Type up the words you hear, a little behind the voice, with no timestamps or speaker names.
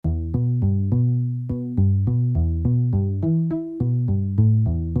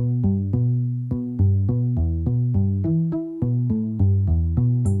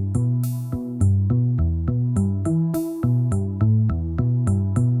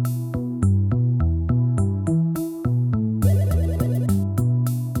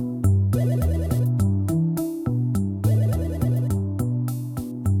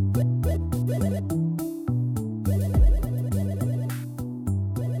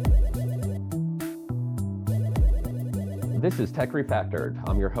This is Tech Refactored.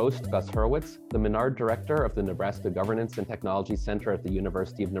 I'm your host, Gus Hurwitz, the Menard Director of the Nebraska Governance and Technology Center at the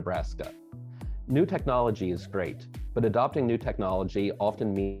University of Nebraska. New technology is great, but adopting new technology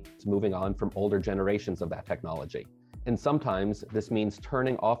often means moving on from older generations of that technology. And sometimes this means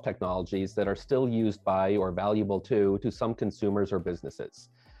turning off technologies that are still used by or valuable to some consumers or businesses.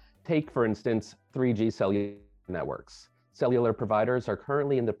 Take, for instance, 3G cellular networks. Cellular providers are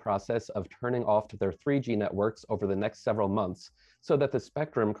currently in the process of turning off their 3G networks over the next several months so that the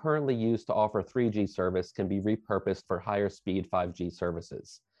spectrum currently used to offer 3G service can be repurposed for higher speed 5G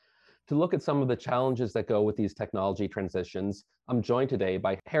services. To look at some of the challenges that go with these technology transitions, I'm joined today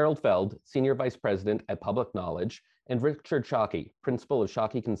by Harold Feld, Senior Vice President at Public Knowledge, and Richard Shockey, Principal of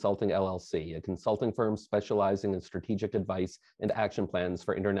Shockey Consulting LLC, a consulting firm specializing in strategic advice and action plans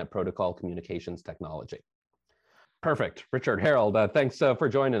for Internet Protocol communications technology. Perfect. Richard, Harold, thanks for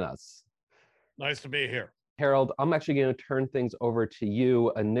joining us. Nice to be here. Harold, I'm actually going to turn things over to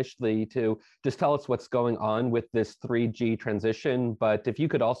you initially to just tell us what's going on with this 3G transition, but if you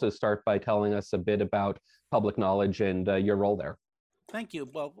could also start by telling us a bit about Public Knowledge and your role there. Thank you.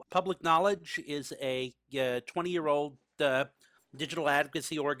 Well, Public Knowledge is a 20-year-old digital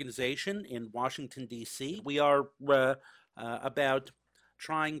advocacy organization in Washington, D.C. We are about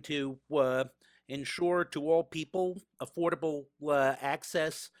trying to ensure to all people affordable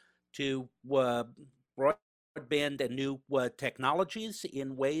access to broadband and new technologies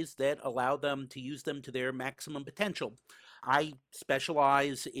in ways that allow them to use them to their maximum potential. I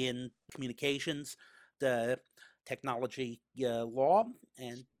specialize in communications, the technology law,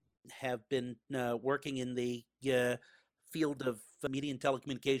 and have been working in the field of media and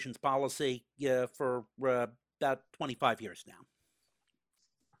telecommunications policy for about 25 years now.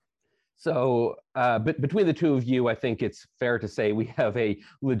 So between the two of you, I think it's fair to say we have a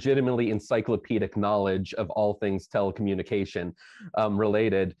legitimately encyclopedic knowledge of all things telecommunication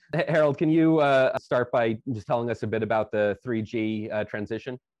related. Harold, can you start by just telling us a bit about the 3G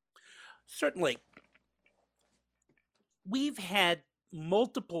transition? Certainly. We've had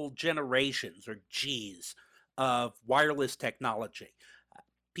multiple generations, or Gs, of wireless technology.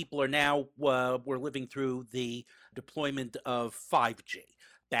 People are now, we're living through the deployment of 5G.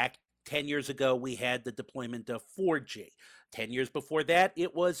 Back 10 years ago, we had the deployment of 4G. 10 years before that,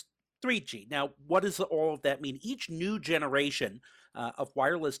 it was 3G. Now, what does all of that mean? Each new generation of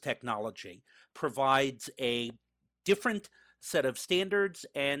wireless technology provides a different set of standards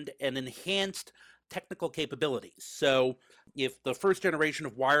and an enhanced technical capabilities. So if the first generation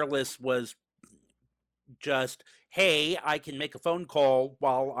of wireless was just, hey, I can make a phone call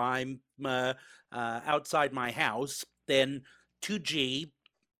while I'm outside my house, then 2G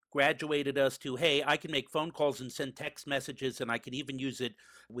graduated us to, hey, I can make phone calls and send text messages, and I can even use it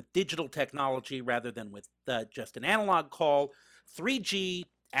with digital technology rather than with just an analog call. 3G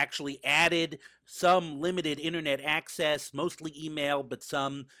actually added some limited internet access, mostly email, but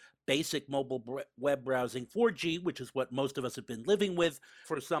some basic mobile web browsing. 4G, which is what most of us have been living with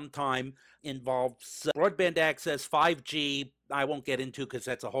for some time, involves broadband access. 5G, I won't get into because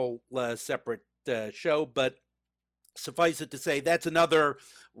that's a whole separate show, but suffice it to say, that's another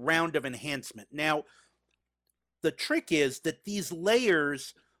round of enhancement. Now, the trick is that these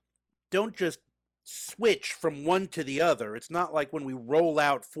layers don't just switch from one to the other. It's not like when we roll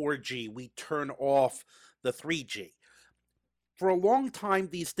out 4G, we turn off the 3G. For a long time,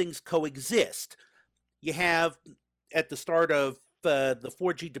 these things coexist. You have, at the start of the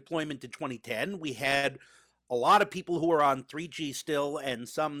 4G deployment in 2010, we had a lot of people who were on 3G still and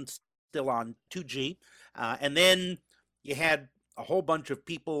some still on 2G. And then you had a whole bunch of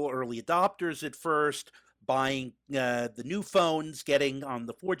people, early adopters at first, buying the new phones, getting on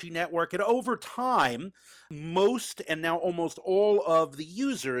the 4G network. And over time, most and now almost all of the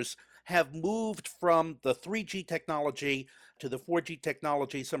users have moved from the 3G technology to the 4G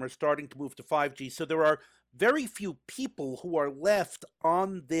technology. Some are starting to move to 5G. So there are very few people who are left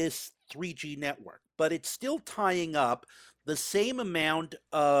on this 3G network, but it's still tying up the same amount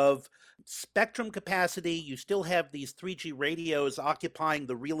of spectrum capacity. You still have these 3G radios occupying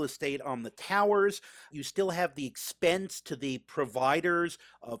the real estate on the towers. You still have the expense to the providers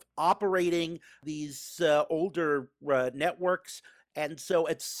of operating these older networks. And so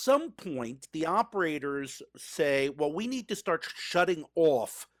at some point, the operators say, well, we need to start shutting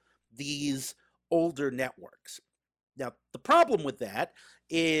off these older networks. Now, the problem with that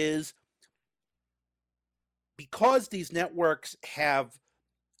is because these networks have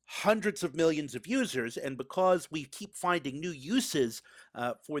hundreds of millions of users, and because we keep finding new uses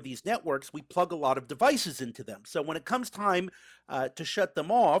for these networks, we plug a lot of devices into them. So when it comes time to shut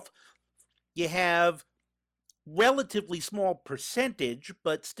them off, you have relatively small percentage,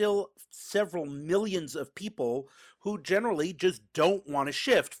 but still several millions of people who generally just don't want to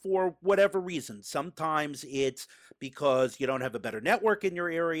shift for whatever reason. Sometimes it's because you don't have a better network in your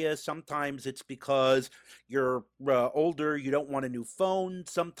area. Sometimes it's because you're older, you don't want a new phone.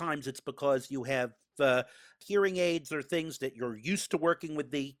 Sometimes it's because you have hearing aids or things that you're used to working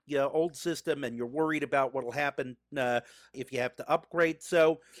with the old system and you're worried about what will happen if you have to upgrade.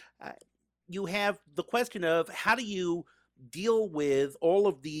 So you have the question of how do you deal with all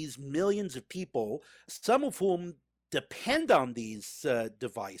of these millions of people, some of whom depend on these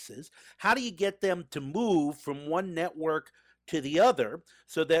devices? How do you get them to move from one network to the other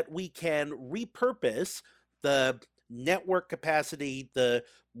so that we can repurpose the network capacity, the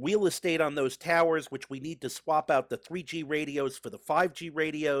real estate on those towers, which we need to swap out the 3G radios for the 5G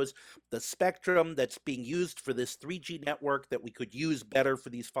radios, the spectrum that's being used for this 3G network that we could use better for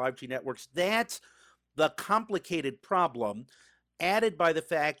these 5G networks? That's the complicated problem, added by the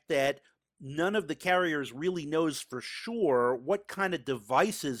fact that none of the carriers really knows for sure what kind of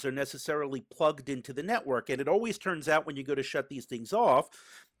devices are necessarily plugged into the network. And it always turns out when you go to shut these things off,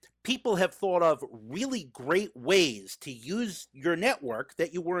 people have thought of really great ways to use your network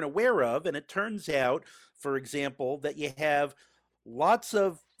that you weren't aware of. And it turns out, for example, that you have lots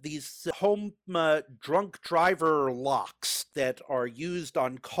of these home drunk driver locks that are used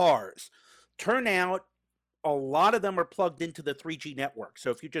on cars. Turn out a lot of them are plugged into the 3G network. So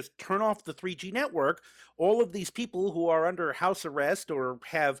if you just turn off the 3G network, all of these people who are under house arrest or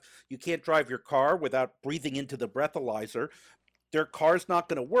you can't drive your car without breathing into the breathalyzer, their car's not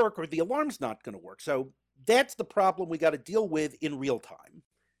going to work or the alarm's not going to work. So that's the problem we got to deal with in real time.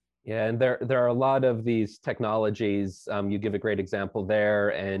 Yeah, and there are a lot of these technologies. You give a great example there,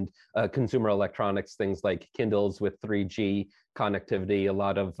 and consumer electronics, things like Kindles with 3G connectivity, a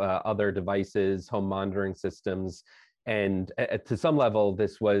lot of other devices, home monitoring systems. And to some level,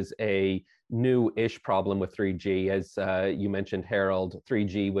 this was a new-ish problem with 3G. As you mentioned, Harold,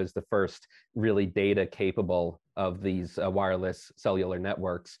 3G was the first really data capable of these wireless cellular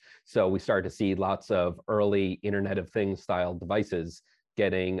networks. So we started to see lots of early Internet of Things style devices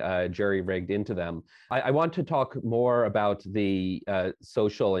getting jury-rigged into them. I want to talk more about the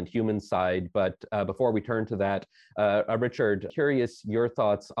social and human side, but before we turn to that, Richard, curious your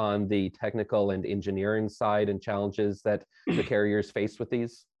thoughts on the technical and engineering side and challenges that the carriers face with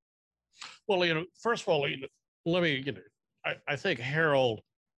these? Well, first of all, let me, I think Harold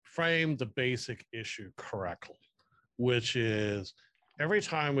framed the basic issue correctly, which is every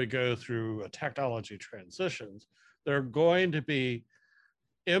time we go through a technology transitions, there are going to be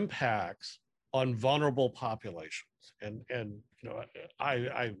impacts on vulnerable populations. And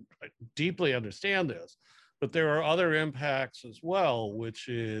I deeply understand this, but there are other impacts as well, which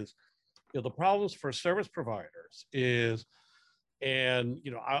is, the problems for service providers is, and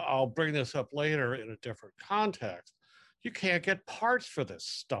I'll bring this up later in a different context, you can't get parts for this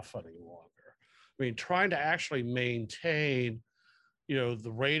stuff any longer. I mean, trying to actually maintain,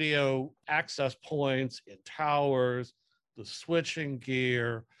 the radio access points in towers, the switching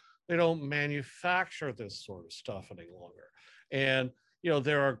gear, they don't manufacture this sort of stuff any longer. And,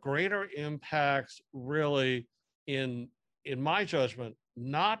 there are greater impacts really in my judgment,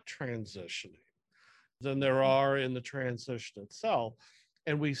 not transitioning than there are in the transition itself.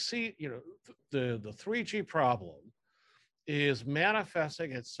 And we see, the 3G problem is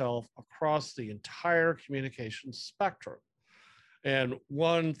manifesting itself across the entire communication spectrum. And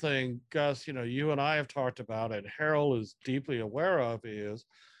one thing, Gus, you and I have talked about, and Harold is deeply aware of, is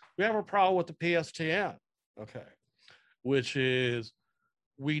we have a problem with the PSTN, okay, which is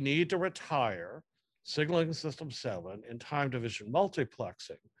we need to retire signaling system 7 and time division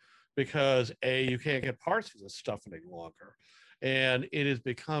multiplexing because A, you can't get parts for this stuff any longer. And it is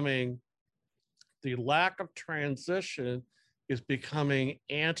becoming, the lack of transition is becoming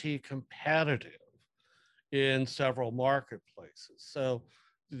anti-competitive in several marketplaces. So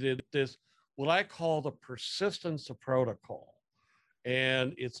this, what I call the persistence of protocol,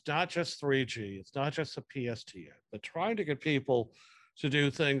 and it's not just 3G, it's not just the PSTN, but trying to get people to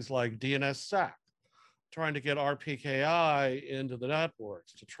do things like DNSSEC, trying to get RPKI into the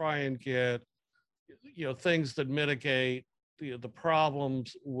networks, to try and get things that mitigate the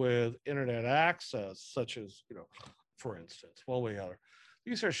problems with internet access, such as, for instance, one way or other.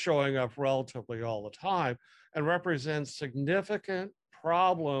 These are showing up relatively all the time and represent significant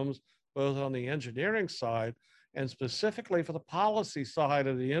problems, both on the engineering side and specifically for the policy side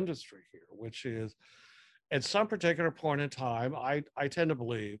of the industry here, which is at some particular point in time, I tend to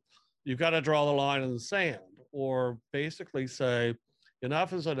believe you've got to draw the line in the sand or basically say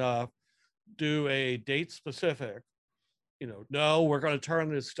enough is enough. do a date specific, no, we're going to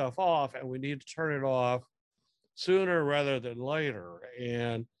turn this stuff off and we need to turn it off sooner rather than later.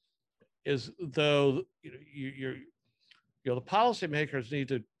 And as though the policymakers need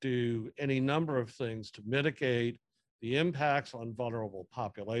to do any number of things to mitigate the impacts on vulnerable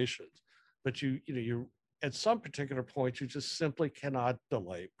populations, but you at some particular point you just simply cannot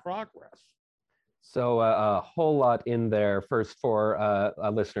delay progress. So a whole lot in there. First, for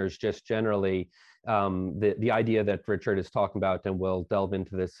listeners, just generally, the idea that Richard is talking about, and we'll delve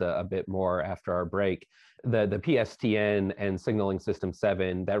into this a bit more after our break, the PSTN and Signaling System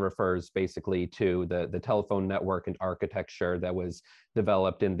 7, that refers basically to the telephone network and architecture that was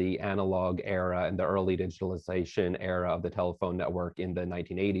developed in the analog era and the early digitalization era of the telephone network in the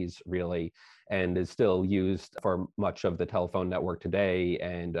 1980s, really, and is still used for much of the telephone network today.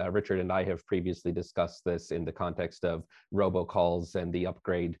 And Richard and I have previously discussed this in the context of robocalls and the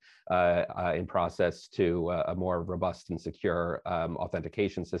upgrade in process to a more robust and secure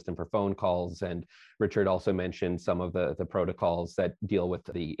authentication system for phone calls. And Richard also mentioned some of the protocols that deal with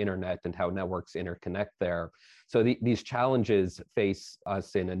the internet and how networks interconnect there. So these challenges face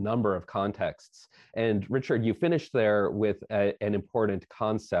us in a number of contexts. And Richard, you finished there with an important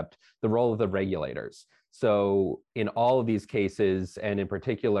concept, the role of the regulators. So in all of these cases, and in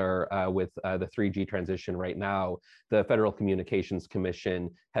particular with the 3G transition right now, the Federal Communications Commission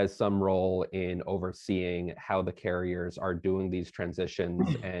has some role in overseeing how the carriers are doing these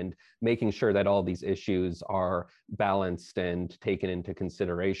transitions and making sure that all these issues are balanced and taken into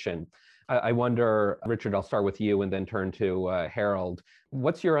consideration. I wonder, Richard, I'll start with you and then turn to Harold.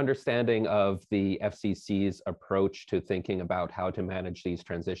 What's your understanding of the FCC's approach to thinking about how to manage these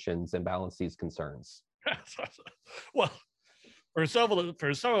transitions and balance these concerns? Well, for some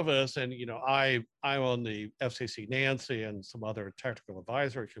of us, and I'm on the FCC Nancy and some other technical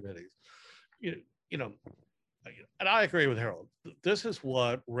advisory committees, and I agree with Harold. This is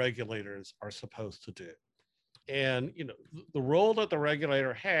what regulators are supposed to do. And the role that the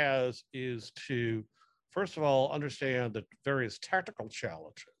regulator has is to, first of all, understand the various technical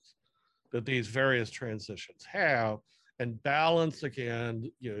challenges that these various transitions have, and balance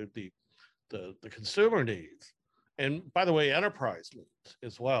again, the consumer needs, and by the way, enterprise needs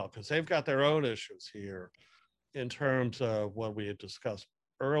as well, because they've got their own issues here in terms of what we had discussed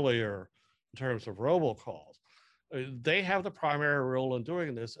earlier in terms of robocalls. They have the primary role in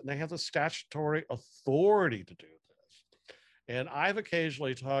doing this, and they have the statutory authority to do this. And I've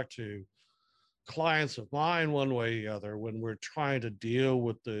occasionally talked to clients of mine one way or the other when we're trying to deal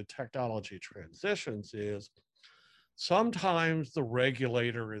with the technology transitions is sometimes the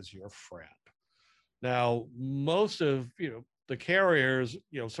regulator is your friend. Now, most of the carriers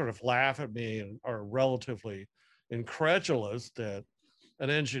sort of laugh at me and are relatively incredulous that an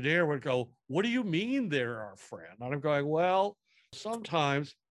engineer would go, "What do you mean they're our friend?" And I'm going, well,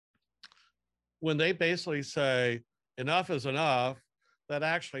 sometimes when they basically say enough is enough, that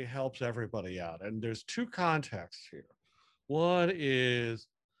actually helps everybody out. And there's two contexts here. One is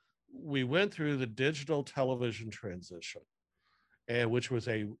we went through the digital television transition, and which was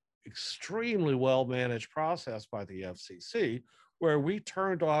a extremely well-managed process by the FCC, where we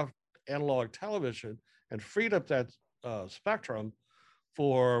turned off analog television and freed up that spectrum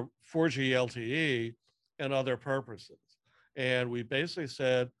for 4G LTE and other purposes. And we basically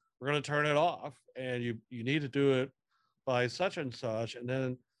said, we're going to turn it off, and you need to do it by such and such, and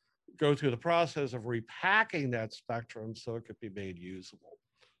then go through the process of repacking that spectrum so it could be made usable.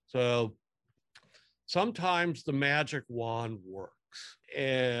 So sometimes the magic wand works.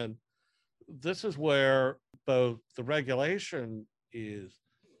 And this is where both the regulation is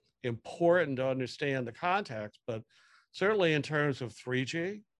important to understand the context, but certainly in terms of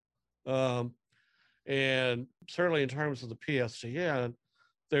 3G, and certainly in terms of the PSTN,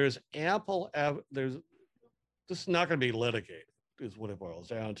 there's this is not going to be litigated, is what it boils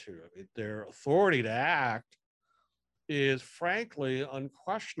down to. I mean, their authority to act is frankly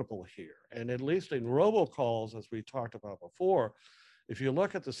unquestionable here. And at least in robocalls, as we talked about before, if you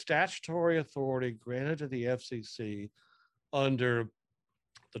look at the statutory authority granted to the FCC under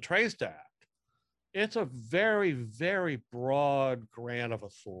the Trace Act, it's a very, very broad grant of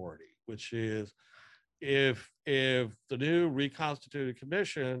authority, which is if the new reconstituted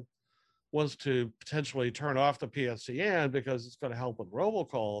commission wants to potentially turn off the PSTN because it's going to help with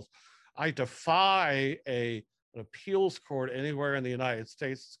robocalls, I defy an appeals court anywhere in the United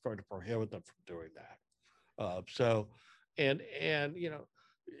States that's going to prohibit them from doing that. And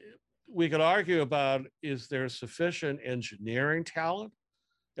we could argue about, is there sufficient engineering talent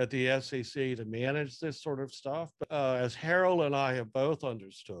at the FCC to manage this sort of stuff? But as Harold and I have both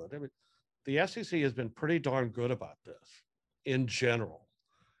understood, I mean, the FCC has been pretty darn good about this in general.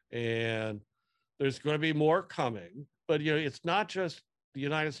 And there's going to be more coming, but it's not just the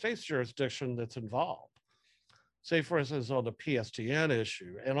United States jurisdiction that's involved. Say, for instance, on the PSTN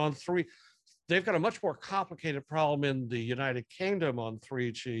issue, and on they've got a much more complicated problem in the United Kingdom on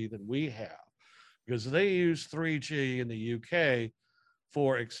 3G than we have, because they use 3G in the UK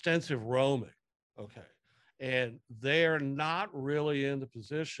for extensive roaming. Okay. And they're not really in the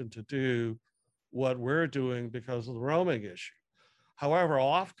position to do what we're doing because of the roaming issue. However,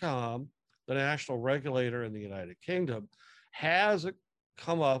 Ofcom, the national regulator in the United Kingdom, has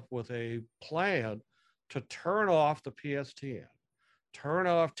come up with a plan to turn off the PSTN, turn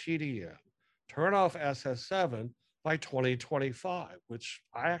off TDN, turn off SS7 by 2025, which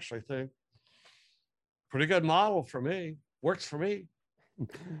I actually think pretty good model for me, works for me.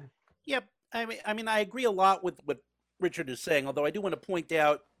 Yep. I mean, I agree a lot with what Richard is saying, although I do want to point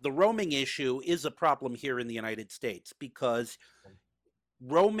out the roaming issue is a problem here in the United States, because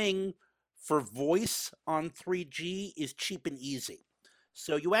roaming for voice on 3G is cheap and easy.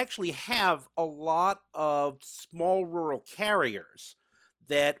 So you actually have a lot of small rural carriers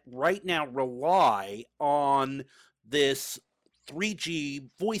that right now rely on this 3G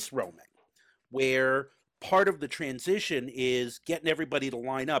voice roaming, where part of the transition is getting everybody to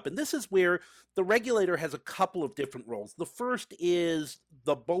line up. And this is where the regulator has a couple of different roles. The first is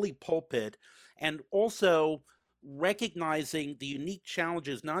the bully pulpit, and also recognizing the unique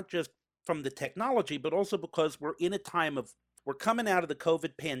challenges, not just from the technology, but also because we're in a time of, we're coming out of the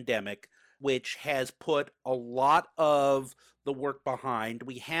COVID pandemic, which has put a lot of the work behind.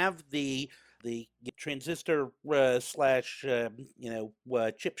 We have the transistor slash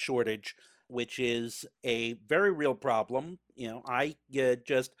chip shortage, which is a very real problem. I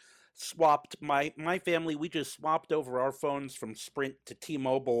just swapped my family. We just swapped over our phones from Sprint to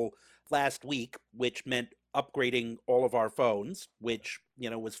T-Mobile last week, which meant upgrading all of our phones, which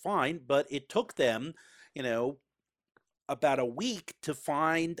was fine, but it took them about a week to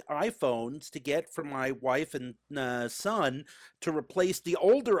find iPhones to get for my wife and son to replace the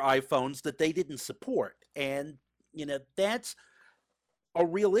older iPhones that they didn't support. And that's a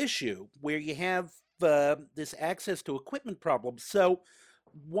real issue where you have this access to equipment problem. So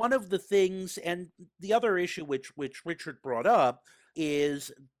one of the things, and the other issue which Richard brought up,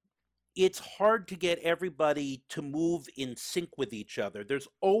 is it's hard to get everybody to move in sync with each other. There's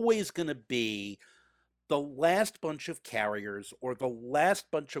always going to be the last bunch of carriers or the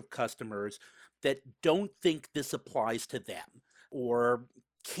last bunch of customers that don't think this applies to them, or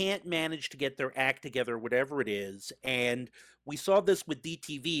can't manage to get their act together, whatever it is. And we saw this with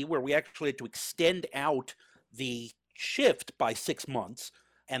DTV, where we actually had to extend out the shift by 6 months.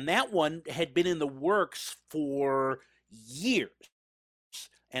 And that one had been in the works for years,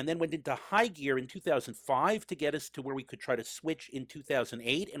 and then went into high gear in 2005 to get us to where we could try to switch in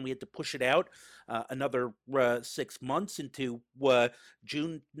 2008. And we had to push it out another 6 months into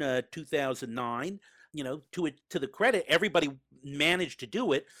June 2009. To the credit, everybody managed to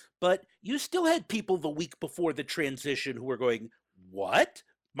do it, but you still had people the week before the transition who were going, "What?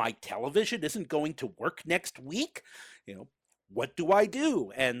 My television isn't going to work next week? What do I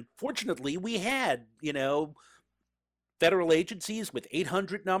do?" And fortunately, we had, federal agencies with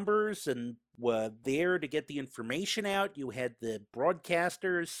 800 numbers and were there to get the information out. You had the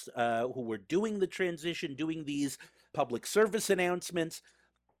broadcasters who were doing the transition, doing these public service announcements.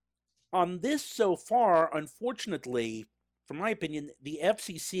 On this so far, unfortunately, from my opinion, the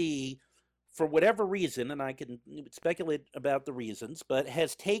FCC, for whatever reason, and I can speculate about the reasons, but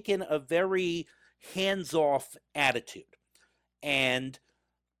has taken a very hands-off attitude. And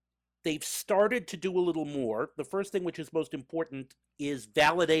they've started to do a little more. The first thing, which is most important, is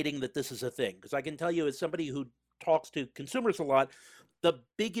validating that this is a thing. Because I can tell you, as somebody who talks to consumers a lot, the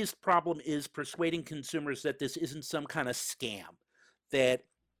biggest problem is persuading consumers that this isn't some kind of scam, that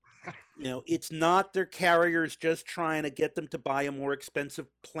it's not their carriers just trying to get them to buy a more expensive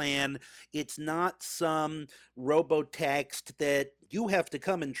plan. It's not some robo-text that you have to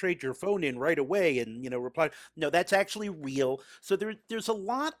come and trade your phone in right away and, reply. No, that's actually real. So there's a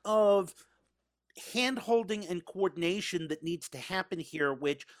lot of hand-holding and coordination that needs to happen here,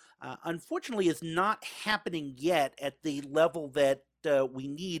 which unfortunately is not happening yet at the level that we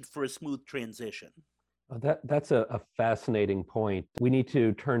need for a smooth transition. That's a fascinating point. We need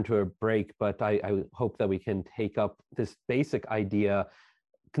to turn to a break, but I hope that we can take up this basic idea.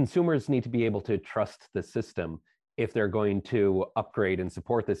 Consumers need to be able to trust the system. if they're going to upgrade and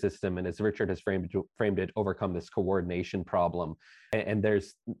support the system, and as Richard has framed it, overcome this coordination problem. And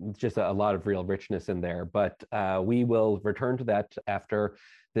there's just a lot of real richness in there. But we will return to that after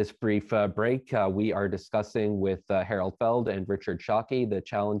this brief break. We are discussing with Harold Feld and Richard Shockey the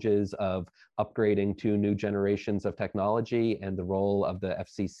challenges of upgrading to new generations of technology and the role of the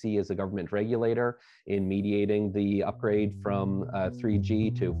FCC as a government regulator in mediating the upgrade from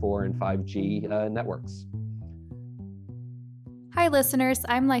 3G to 4 and 5G networks. Hi, listeners.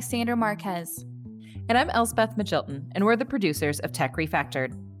 I'm Lysandra Marquez. And I'm Elsbeth Magilton, and we're the producers of Tech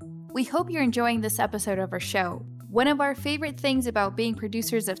Refactored. We hope you're enjoying this episode of our show. One of our favorite things about being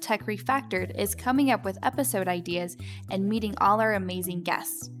producers of Tech Refactored is coming up with episode ideas and meeting all our amazing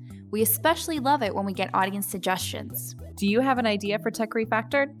guests. We especially love it when we get audience suggestions. Do you have an idea for Tech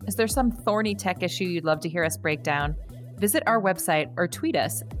Refactored? Is there some thorny tech issue you'd love to hear us break down? Visit our website or tweet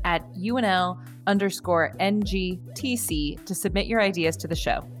us at UNL_NGTC to submit your ideas to the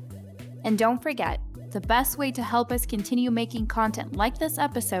show. And don't forget, the best way to help us continue making content like this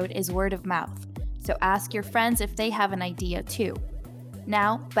episode is word of mouth. So ask your friends if they have an idea too.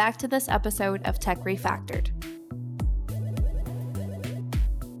 Now, back to this episode of Tech Refactored.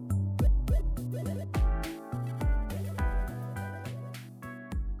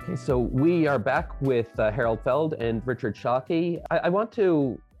 Okay, so we are back with Harold Feld and Richard Shockey. I want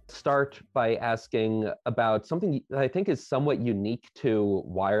to start by asking about something that I think is somewhat unique to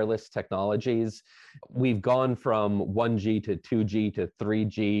wireless technologies. We've gone from 1G to 2G to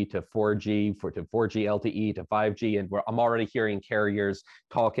 3G to 4G to 4G LTE to 5G, and I'm already hearing carriers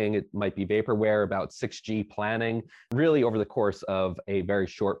talking, it might be vaporware, about 6G planning, really over the course of a very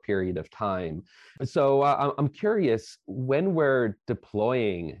short period of time. So I'm curious, when we're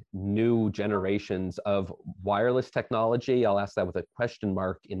deploying new generations of wireless technology, I'll ask that with a question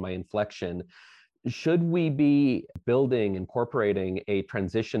mark in my inflection, should we be incorporating a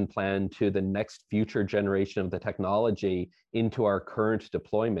transition plan to the next future generation of the technology into our current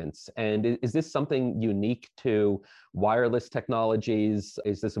deployments? And is this something unique to wireless technologies?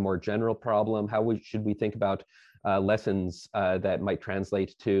 Is this a more general problem? How should we think about lessons that might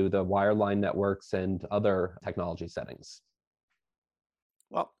translate to the wireline networks and other technology settings?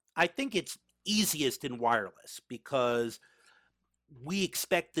 Well, I think it's easiest in wireless because we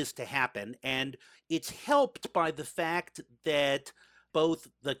expect this to happen, and it's helped by the fact that both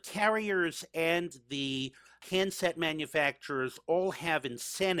the carriers and the handset manufacturers all have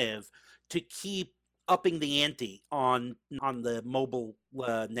incentive to keep upping the ante on the mobile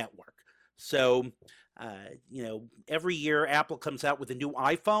network. So every year Apple comes out with a new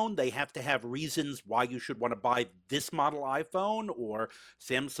iPhone. They have to have reasons why you should want to buy this model iPhone, or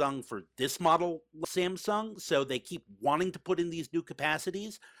Samsung for this model Samsung. So they keep wanting to put in these new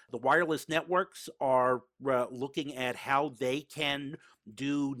capacities. The wireless networks are looking at how they can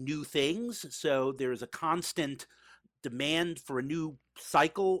do new things. So there's a constant demand for a new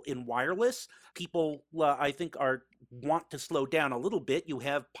cycle in wireless. People, I think, want to slow down a little bit. You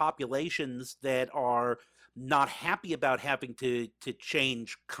have populations that are not happy about having to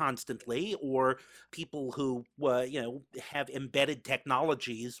change constantly, or people who have embedded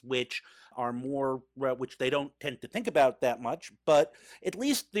technologies which are more which they don't tend to think about that much. But at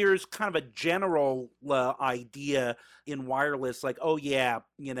least there's kind of a general idea in wireless, like, oh yeah,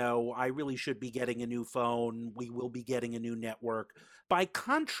 I really should be getting a new phone. We will be getting a new network. By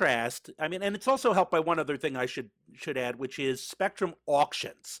contrast, and it's also helped by one other thing I should add, which is spectrum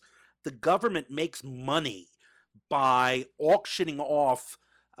auctions. The government makes money by auctioning off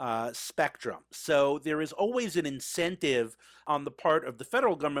spectrum. So there is always an incentive on the part of the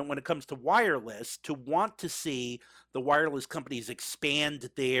federal government when it comes to wireless to want to see the wireless companies expand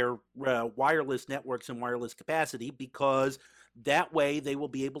their wireless networks and wireless capacity, because that way they will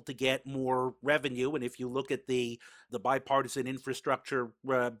be able to get more revenue. And if you look at the bipartisan infrastructure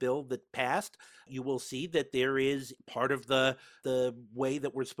bill that passed, you will see that there is part of the way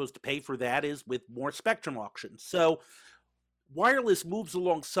that we're supposed to pay for that is with more spectrum auctions. So wireless moves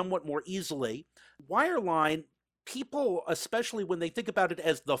along somewhat more easily. Wireline, people, especially when they think about it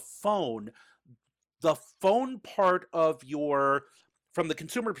as the phone part of from the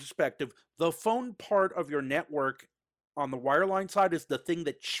consumer perspective, the phone part of your network on the wireline side is the thing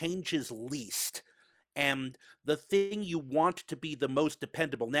that changes least, and the thing you want to be the most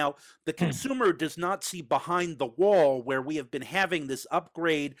dependable. Now, the consumer does not see behind the wall where we have been having this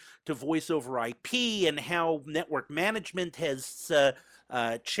upgrade to voice over IP, and how network management has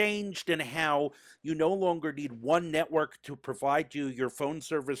changed, and how you no longer need one network to provide you your phone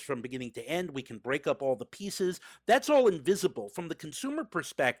service from beginning to end. We can break up all the pieces. That's all invisible. From the consumer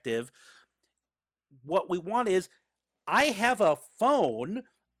perspective, what we want is, I have a phone,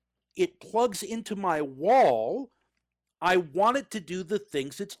 it plugs into my wall. I want it to do the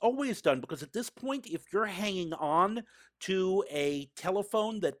things it's always done, because at this point, if you're hanging on to a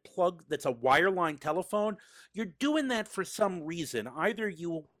telephone that's a wireline telephone, you're doing that for some reason. Either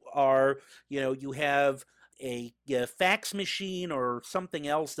you are, you have a fax machine or something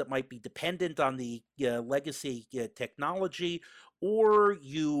else that might be dependent on the legacy technology, or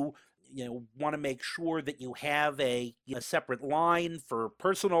you want to make sure that you have a separate line for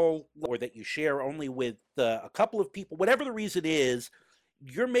personal, or that you share only with a couple of people. Whatever the reason is,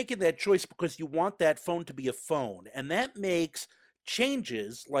 you're making that choice because you want that phone to be a phone. And that makes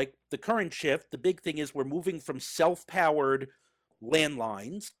changes like the current shift. The big thing is we're moving from self-powered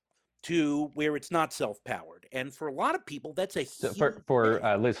landlines to where it's not self-powered. And for a lot of people, that's a So huge for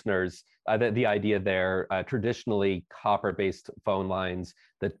thing. listeners, the idea there, traditionally copper-based phone lines,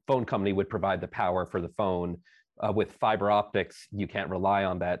 the phone company would provide the power for the phone. With fiber optics, you can't rely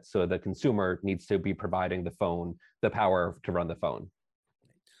on that. So the consumer needs to be providing the phone, the power to run the phone.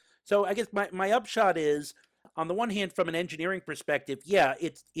 So I guess my upshot is, on the one hand, from an engineering perspective, yeah,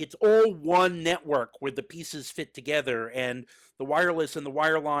 it's all one network where the pieces fit together, and the wireless and the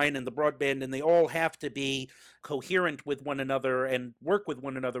wireline and the broadband, and they all have to be coherent with one another and work with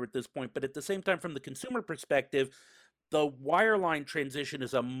one another at this point. But at the same time, from the consumer perspective, the wireline transition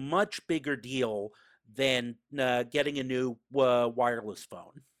is a much bigger deal than getting a new wireless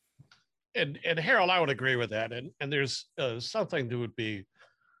phone. And Harold, I would agree with that. And there's something that would be,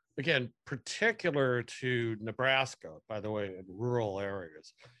 again, particular to Nebraska, by the way, in rural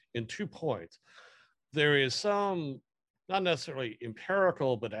areas, in 2 points. There is some, not necessarily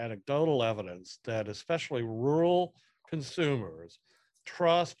empirical, but anecdotal evidence that especially rural consumers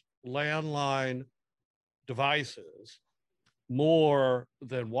trust landline devices more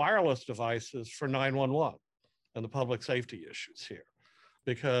than wireless devices for 911 and the public safety issues here.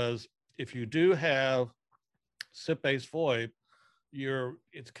 Because if you do have SIP-based VoIP,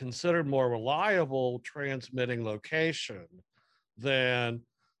 it's considered more reliable transmitting location than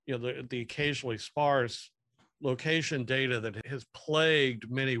the occasionally sparse location data that has plagued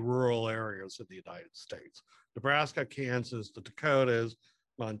many rural areas of the United States. Nebraska, Kansas, the Dakotas,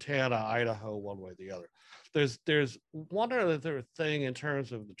 Montana, Idaho, one way or the other. There's one other thing in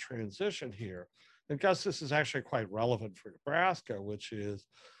terms of the transition here, and Gus, this is actually quite relevant for Nebraska, which is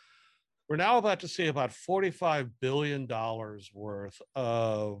we're now about to see about $45 billion worth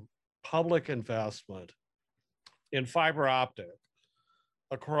of public investment in fiber optic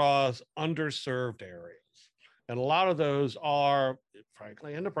across underserved areas. And a lot of those are,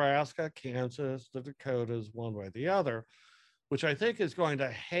 frankly, in Nebraska, Kansas, the Dakotas, one way or the other, which I think is going to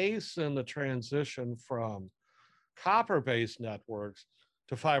hasten the transition from copper-based networks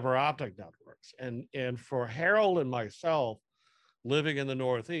to fiber optic networks. And for Harold and myself, living in the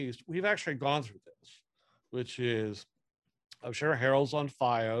Northeast, we've actually gone through this, which is, I'm sure Harold's on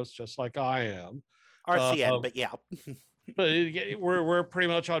FiOS, just like I am. RCN, but yeah. But we're pretty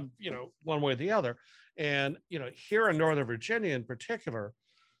much on, one way or the other. And, here in Northern Virginia in particular,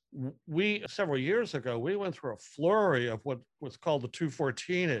 we, several years ago, we went through a flurry of what was called the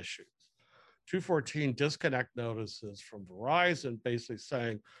 214 issues. 214 disconnect notices from Verizon basically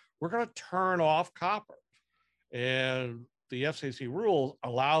saying, we're going to turn off copper. And the FCC rules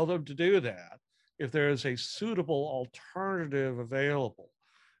allow them to do that if there is a suitable alternative available.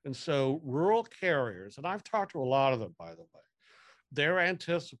 And so rural carriers, and I've talked to a lot of them, by the way, they're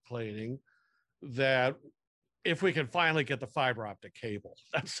anticipating that if we can finally get the fiber optic cable,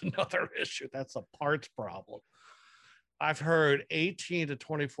 that's another issue. That's a parts problem. I've heard 18 to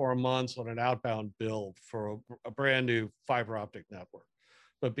 24 months on an outbound build for a brand new fiber optic network.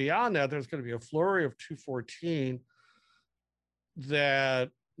 But beyond that, there's going to be a flurry of 214 that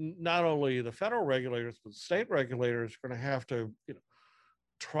not only the federal regulators, but state regulators are going to have to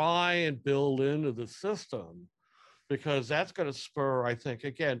try and build into the system, because that's going to spur, I think,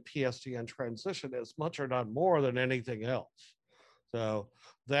 again, PSTN transition as much or not more than anything else. So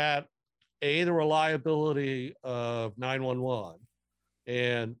that, the reliability of 911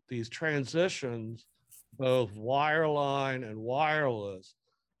 and these transitions, both wireline and wireless,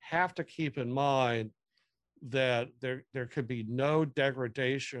 have to keep in mind that there could be no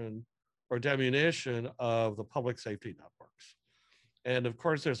degradation or diminution of the public safety networks. And of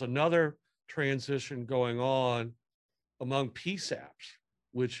course, there's another transition going on among PSAPs,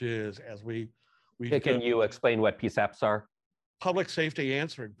 which is, as we Can you explain what PSAPs are? Public safety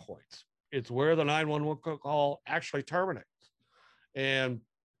answering points. It's where the 911 call actually terminates. And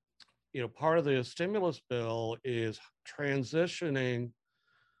part of the stimulus bill is transitioning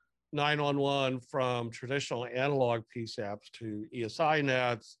 911 from traditional analog PSAPs to ESI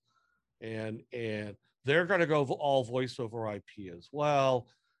nets, and they're going to go all voice over IP as well.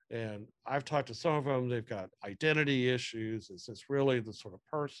 And I've talked to some of them, they've got identity issues. Is this really the sort of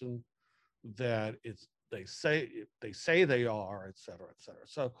person that they say they are, et cetera, et cetera.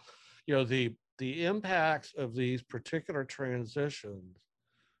 So, the impacts of these particular transitions,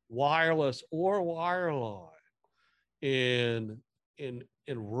 wireless or wireline, in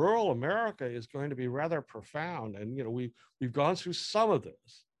rural America is going to be rather profound. And we've gone through some of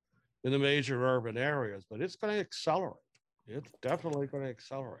this in the major urban areas, but it's going to accelerate. It's definitely going to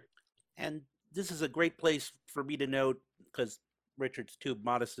accelerate. And this is a great place for me to note, because Richard's too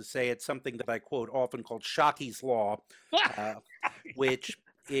modest to say it, something that I quote often called Shockey's Law, which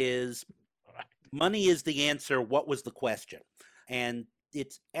is money is the answer, what was the question? And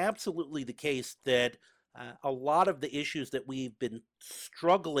it's absolutely the case that a lot of the issues that we've been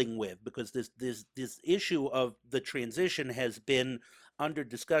struggling with, because this issue of the transition has been under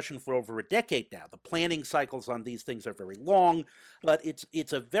discussion for over a decade now. The planning cycles on these things are very long, but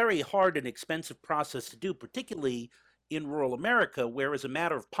it's a very hard and expensive process to do, particularly in rural America, where as a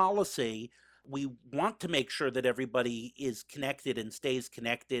matter of policy, we want to make sure that everybody is connected and stays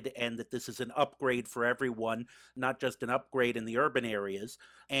connected, and that this is an upgrade for everyone, not just an upgrade in the urban areas.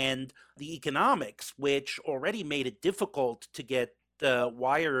 And the economics, which already made it difficult to get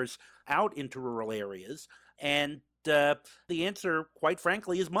wires out into rural areas. And the answer, quite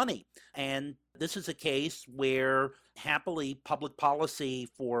frankly, is money. And this is a case where happily public policy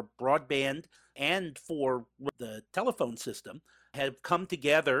for broadband and for the telephone system have come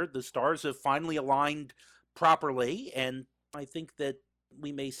together. The stars have finally aligned properly. And I think that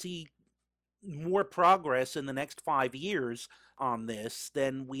we may see more progress in the next 5 years on this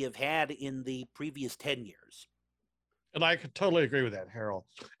than we have had in the previous 10 years. And I could totally agree with that, Harold.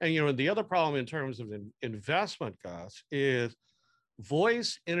 And the other problem in terms of investment, Gus, is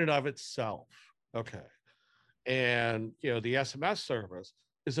voice in and of itself. Okay. And the SMS service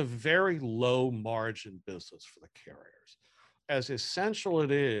is a very low margin business for the carriers. As essential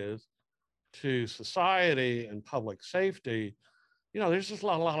it is to society and public safety, there's just a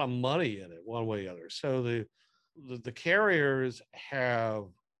lot of money in it one way or the other. So the carriers have,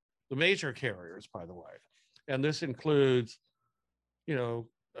 the major carriers, by the way, and this includes,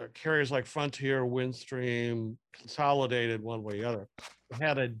 carriers like Frontier, Windstream, Consolidated, one way or the other,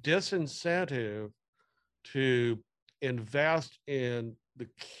 had a disincentive to invest in the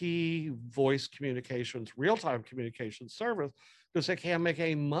key voice communications, real-time communication service, because they can't make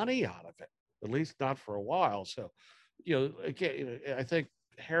any money out of it, at least not for a while. So, again, I think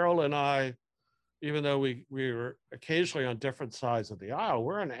Harold and I, even though we were occasionally on different sides of the aisle,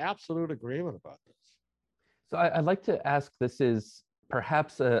 we're in absolute agreement about this. So I'd like to ask, this is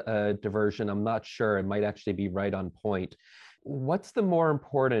perhaps a diversion, I'm not sure, it might actually be right on point. What's the more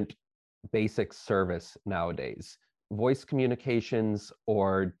important basic service nowadays? Voice communications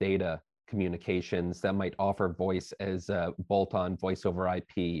or data communications that might offer voice as a bolt-on voice over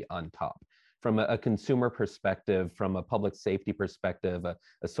IP on top? From a consumer perspective, from a public safety perspective,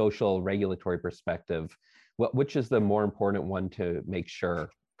 a social regulatory perspective, which is the more important one to make sure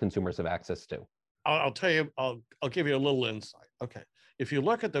consumers have access to? I'll tell you, I'll give you a little insight. Okay. If you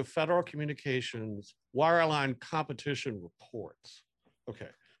look at the Federal Communications Wireline Competition Reports, okay,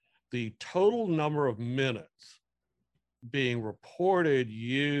 the total number of minutes being reported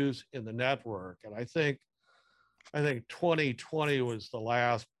used in the network, and I think 2020 was the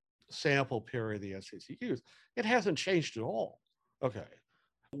last sample period the SEC used, it hasn't changed at all. Okay.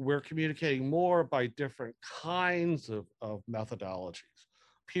 We're communicating more by different kinds of methodologies.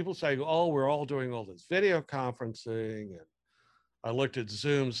 People say, oh, we're all doing all this video conferencing. And I looked at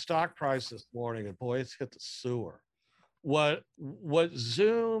Zoom's stock price this morning, and boy, it's hit the sewer. What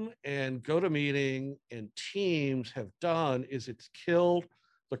Zoom and GoToMeeting and Teams have done is it's killed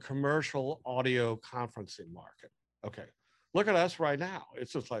the commercial audio conferencing market. Okay, look at us right now.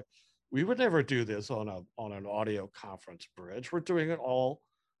 It's just like, we would never do this on an audio conference bridge. We're doing it all,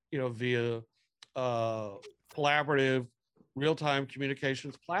 via collaborative real-time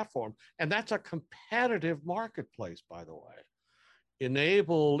communications platform. And that's a competitive marketplace, by the way,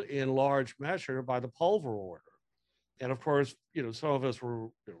 enabled in large measure by the Pulver order. And of course, some of us were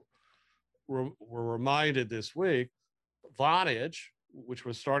reminded this week, Vonage, which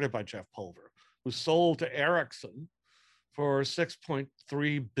was started by Jeff Pulver, was sold to Ericsson for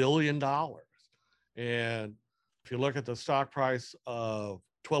 $6.3 billion. And if you look at the stock price of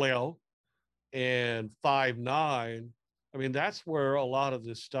Twilio and Five9, I mean, that's where a lot of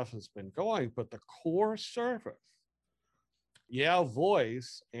this stuff has been going. But the core service yeah,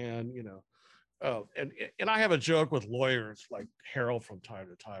 voice, and and I have a joke with lawyers like Harold from time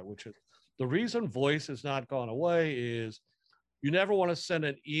to time, which is the reason voice has not gone away is you never want to send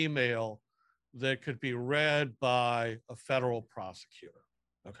an email that could be read by a federal prosecutor.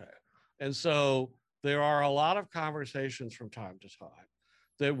 Okay. And so there are a lot of conversations from time to time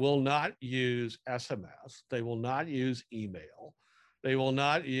that will not use SMS. They will not use email. They will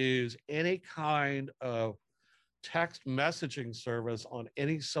not use any kind of text messaging service on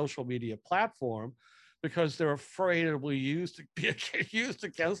any social media platform because they're afraid it will be used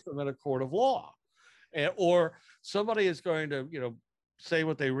against them in a court of law. Or somebody is going to, say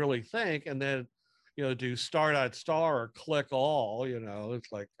what they really think and then, do star or click all,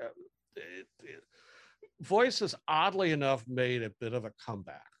 it's like, voice has oddly enough made a bit of a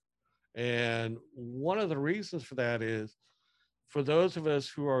comeback. And one of the reasons for that is for those of us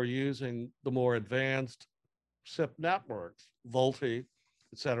who are using the more advanced SIP networks, VoLTE,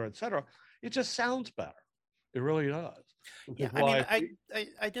 et cetera, it just sounds better. It really does. Yeah, I mean,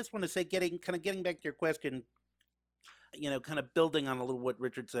 I just want to say, getting back to your question, kind of building on a little what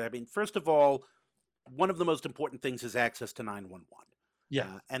Richard said. I mean, first of all, one of the most important things is access to 911.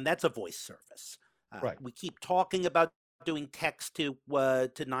 Yeah, and that's a voice service. Right. We keep talking about doing text to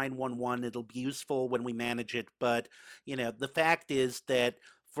 911. It'll be useful when we manage it, but the fact is that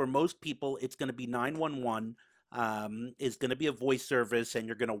for most people, it's going to be 911. Is going to be a voice service, and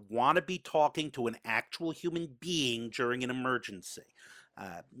you're going to want to be talking to an actual human being during an emergency.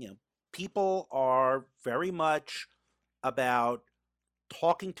 People are very much about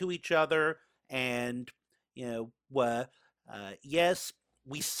talking to each other, and yes,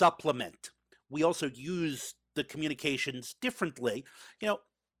 we supplement. We also use the communications differently.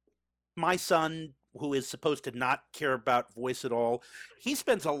 My son, who is supposed to not care about voice at all, he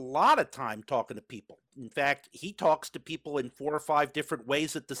spends a lot of time talking to people. In fact, he talks to people in 4 or 5 different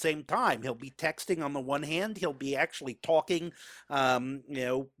ways at the same time. He'll be texting on the one hand, he'll be actually talking,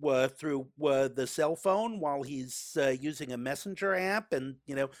 through the cell phone while he's using a messenger app, and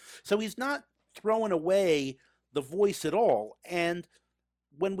so he's not throwing away the voice at all. And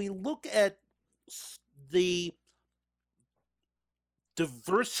when we look at the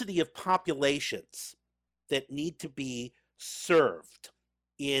diversity of populations that need to be served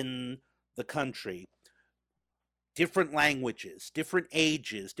in the country, different languages, different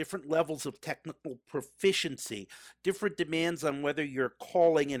ages, different levels of technical proficiency, different demands on whether you're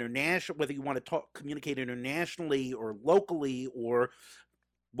calling international, whether you want to communicate internationally or locally or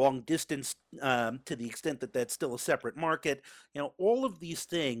long distance, to the extent that that's still a separate market. All of these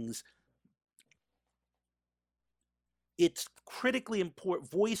things, it's critically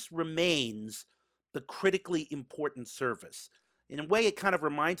important. Voice remains the critically important service. In a way, it kind of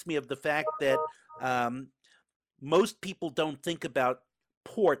reminds me of the fact that most people don't think about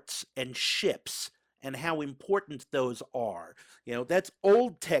ports and ships and how important those are. That's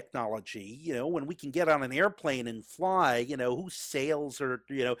old technology. When we can get on an airplane and fly, who sails or,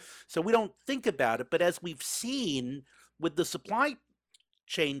 so we don't think about it. But as we've seen with the supply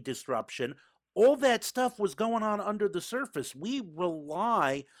chain disruption, all that stuff was going on under the surface. We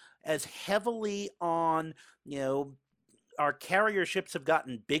rely as heavily on, our carrier ships have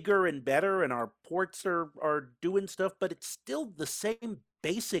gotten bigger and better, and our ports are doing stuff, but it's still the same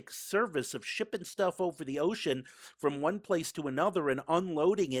basic service of shipping stuff over the ocean from one place to another and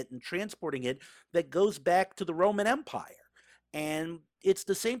unloading it and transporting it that goes back to the Roman Empire. And it's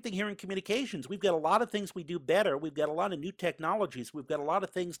the same thing here in communications. We've got a lot of things we do better. We've got a lot of new technologies. We've got a lot of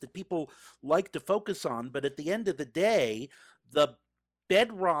things that people like to focus on. But at the end of the day, the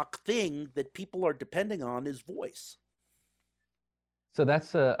bedrock thing that people are depending on is voice. So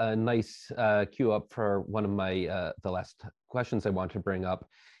that's a nice cue up for one of my the last questions I want to bring up.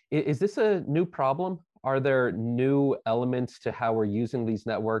 Is this a new problem? Are there new elements to how we're using these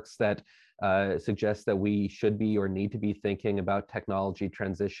networks that suggest that we should be or need to be thinking about technology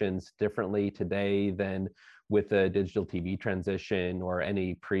transitions differently today than with the digital TV transition or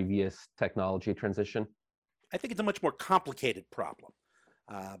any previous technology transition? I think it's a much more complicated problem.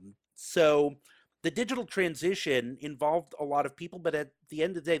 So the digital transition involved a lot of people, but at the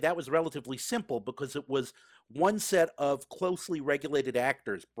end of the day, that was relatively simple because it was one set of closely regulated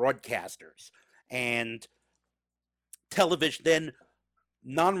actors, broadcasters, and television, then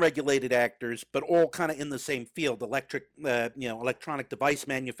non-regulated actors, but all kind of in the same field: electronic device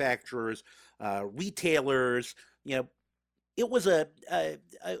manufacturers, retailers. It was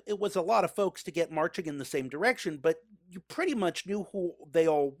a lot of folks to get marching in the same direction, but you pretty much knew who they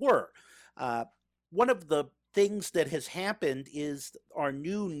all were. One of the things that has happened is our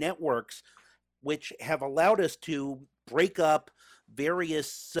new networks, which have allowed us to break up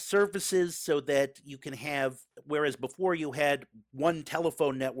various services so that you can have, whereas before you had one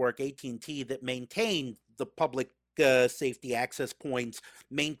telephone network, AT&T, that maintained the public safety access points,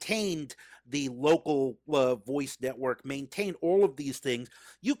 maintained the local voice network, maintained all of these things.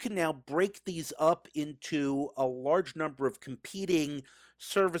 You can now break these up into a large number of competing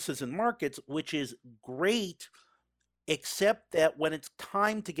services and markets, which is great, except that when it's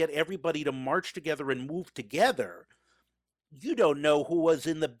time to get everybody to march together and move together, you don't know who was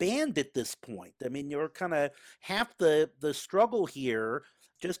in the band at this point. I mean, you're kind of half the struggle here,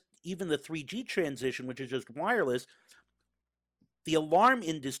 just even the 3G transition, which is just wireless. The alarm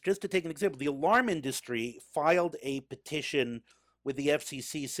industry, just to take an example, the alarm industry filed a petition with the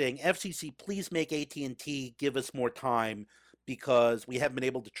FCC saying, FCC, please make AT&T give us more time because we haven't been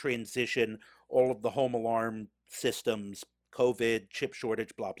able to transition all of the home alarm systems, COVID, chip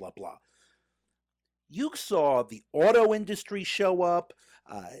shortage, blah, blah, blah. You saw the auto industry show up,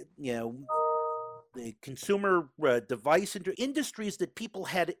 the consumer device industries that people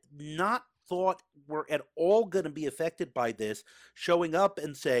had not thought were at all going to be affected by this, showing up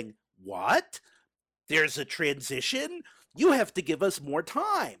and saying, what? There's a transition? You have to give us more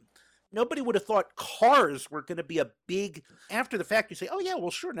time. Nobody would have thought cars were going to be a big, after the fact, you say, oh yeah, well,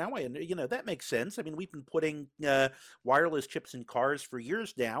 sure, now that makes sense. I mean, we've been putting wireless chips in cars for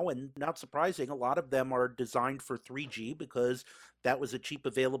years now, and not surprising, a lot of them are designed for 3G because that was a cheap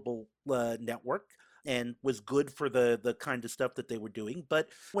available network and was good for the kind of stuff that they were doing. But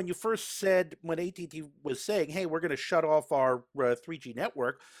when you first said, when AT&T was saying, hey, we're going to shut off our 3G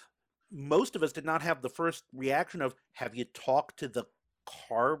network, most of us did not have the first reaction of, have you talked to the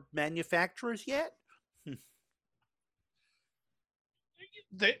car manufacturers yet?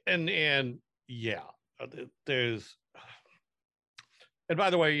 Yeah, there's, and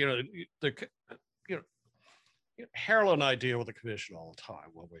by the way, Harold and I deal with the commission all the time,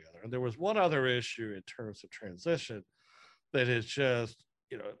 one way or other. And there was one other issue in terms of transition that is just,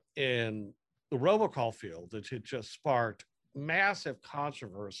 in the robocall field, that had just sparked massive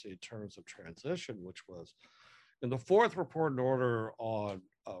controversy in terms of transition, which was in the fourth report and order on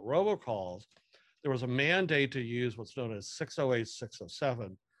robocalls, there was a mandate to use what's known as 608,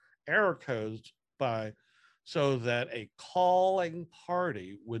 607 error codes so that a calling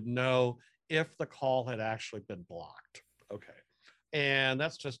party would know if the call had actually been blocked. Okay. And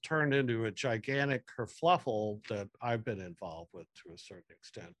that's just turned into a gigantic kerfluffle that I've been involved with to a certain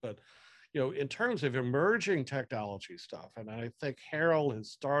extent. But, in terms of emerging technology stuff, and I think Harold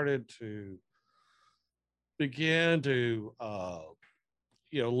has started to begin to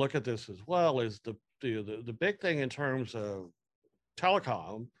look at this as well, is the big thing in terms of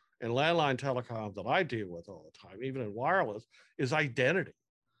telecom and landline telecom that I deal with all the time, even in wireless, is identity.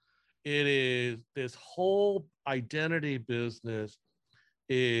 It is this whole identity business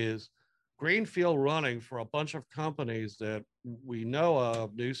is greenfield running for a bunch of companies that we know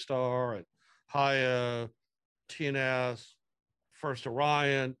of, Newstar and Haya, TNS, First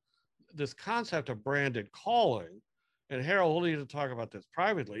Orion, this concept of branded calling, and Harold will need to talk about this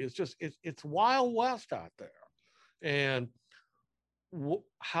privately, it's Wild West out there. And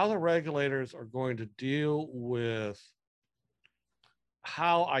how the regulators are going to deal with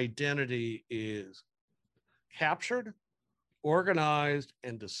how identity is captured, organized,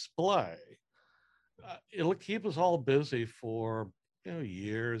 and displayed, it'll keep us all busy for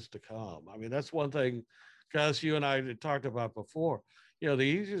years to come. I mean, that's one thing, Gus, you and I had talked about before. The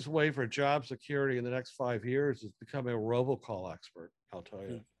easiest way for job security in the next 5 years is becoming a robocall expert, I'll tell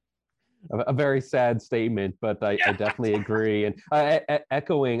you. A very sad statement, but I definitely agree. And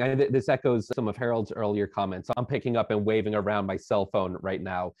this echoes some of Harold's earlier comments. I'm picking up and waving around my cell phone right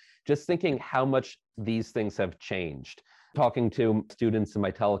now, just thinking how much these things have changed. Talking to students in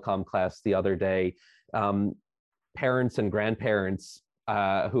my telecom class the other day, parents and grandparents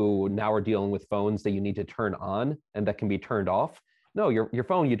who now are dealing with phones that you need to turn on and that can be turned off. No, your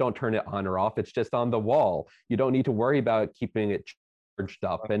phone, you don't turn it on or off. It's just on the wall. You don't need to worry about keeping it charged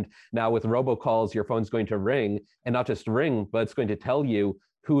up. And now with robocalls, your phone's going to ring, and not just ring, but it's going to tell you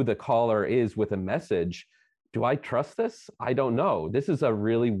who the caller is with a message. Do I trust this? I don't know. This is a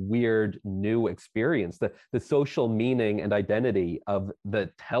really weird new experience. The social meaning and identity of the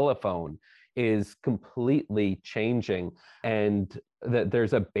telephone is completely changing. And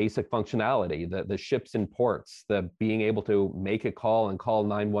there's a basic functionality, the ships and ports, the being able to make a call and call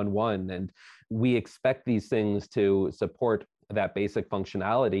 911. And we expect these things to support that basic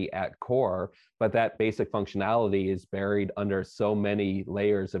functionality at core, but that basic functionality is buried under so many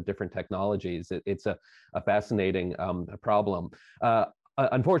layers of different technologies. It's a fascinating problem.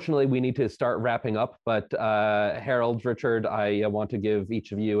 Unfortunately, we need to start wrapping up, but Harold, Richard, I want to give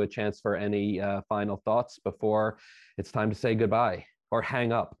each of you a chance for any final thoughts before it's time to say goodbye or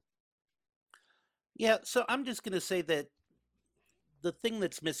hang up. Yeah, so I'm just going to say that the thing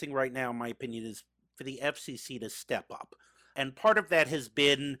that's missing right now, in my opinion, is for the FCC to step up. And part of that has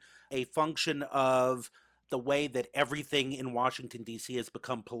been a function of the way that everything in Washington, D.C. has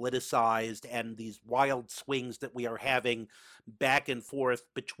become politicized, and these wild swings that we are having back and forth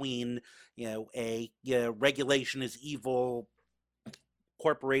between, regulation is evil,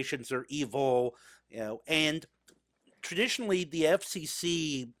 corporations are evil, and traditionally the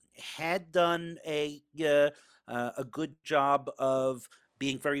FCC had done a good job of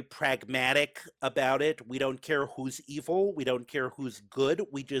being very pragmatic about it. We don't care who's evil. We don't care who's good.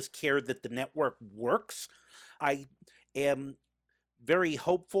 We just care that the network works. I am very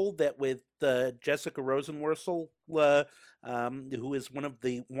hopeful that with Jessica Rosenworcel, who is one of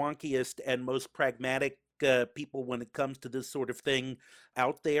the wonkiest and most pragmatic people when it comes to this sort of thing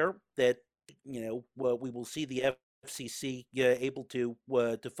out there, that we will see the FCC able to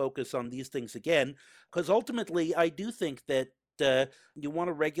focus on these things again, because ultimately I do think that you want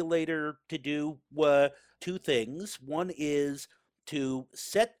a regulator to do two things. One is to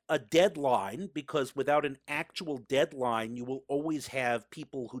set a deadline, because without an actual deadline, you will always have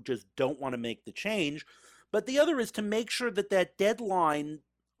people who just don't want to make the change. But the other is to make sure that that deadline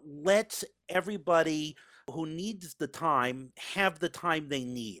lets everybody who needs the time have the time they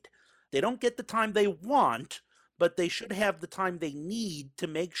need. They don't get the time they want, but they should have the time they need to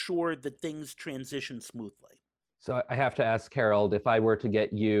make sure that things transition smoothly. So I have to ask Harold, if I were to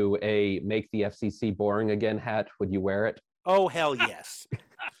get you a Make the FCC Boring Again hat, would you wear it? Oh, hell yes.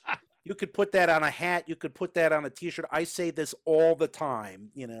 You could put that on a hat. You could put that on a T-shirt. I say this all the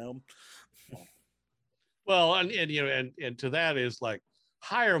time, Well, and to that is like,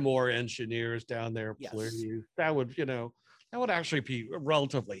 hire more engineers down there, please. Yes. That would actually be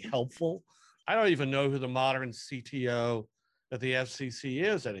relatively helpful. I don't even know who the modern CTO at the FCC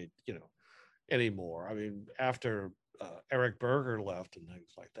is anymore. I mean, after Eric Berger left and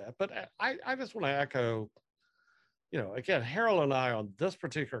things like that. But I just want to echo, again, Harold and I on this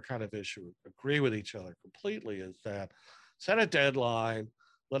particular kind of issue agree with each other completely, is that set a deadline,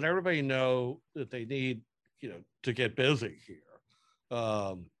 let everybody know that they need, to get busy here.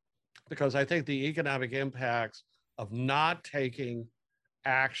 Because I think the economic impacts of not taking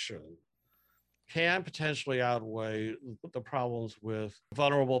action can potentially outweigh the problems with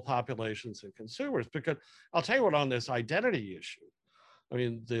vulnerable populations and consumers. Because I'll tell you what, on this identity issue, I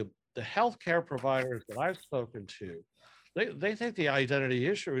mean, the healthcare providers that I've spoken to, they think the identity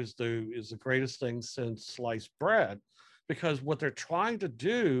issue is the greatest thing since sliced bread, because what they're trying to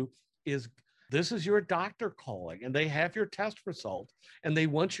do is, this is your doctor calling, and they have your test result, and they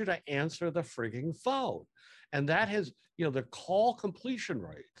want you to answer the frigging phone. And that has, the call completion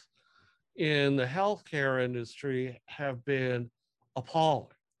rates in the healthcare industry have been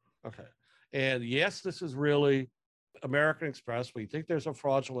appalling. Okay. And yes, this is really American Express. We think there's a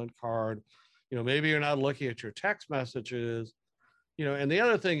fraudulent card. Maybe you're not looking at your text messages, and the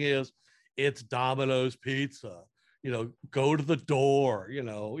other thing is, it's Domino's Pizza, go to the door,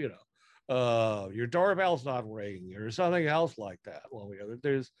 your doorbell's not ringing or something else like that. Well,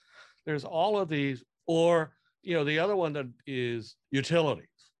 there's all of these, or, the other one that is utilities.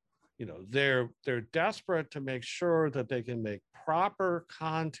 They're desperate to make sure that they can make proper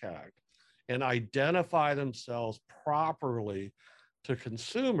contact and identify themselves properly to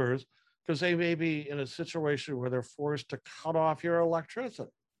consumers, because they may be in a situation where they're forced to cut off your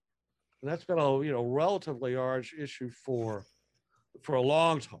electricity. And that's been a relatively large issue for a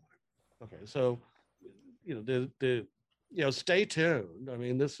long time. Okay, so stay tuned. I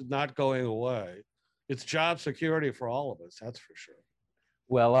mean, this is not going away. It's job security for all of us, that's for sure.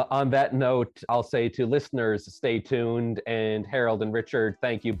 Well, on that note, I'll say to listeners, stay tuned. And Harold and Richard,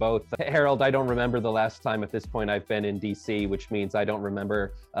 thank you both. Harold, I don't remember the last time at this point I've been in DC, which means I don't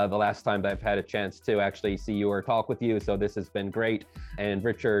remember the last time that I've had a chance to actually see you or talk with you. So this has been great. And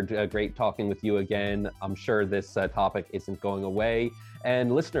Richard, great talking with you again. I'm sure this topic isn't going away.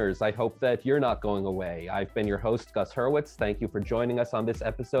 And listeners, I hope that you're not going away. I've been your host, Gus Hurwitz. Thank you for joining us on this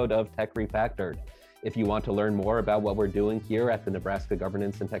episode of Tech Refactored. If you want to learn more about what we're doing here at the Nebraska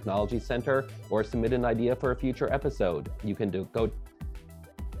Governance and Technology Center, or submit an idea for a future episode, you can go to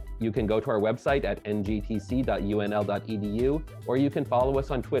our website at ngtc.unl.edu, or you can follow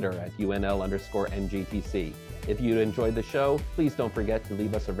us on Twitter at UNL_NGTC. If you enjoyed the show, please don't forget to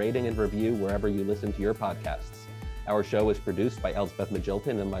leave us a rating and review wherever you listen to your podcasts. Our show is produced by Elsbeth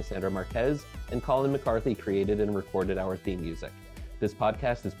Magilton and Lysandra Marquez, and Colin McCarthy created and recorded our theme music. This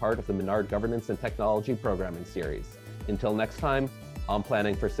podcast is part of the Menard Governance and Technology Programming Series. Until next time, I'm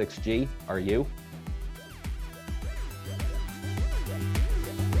planning for 6G. Are you?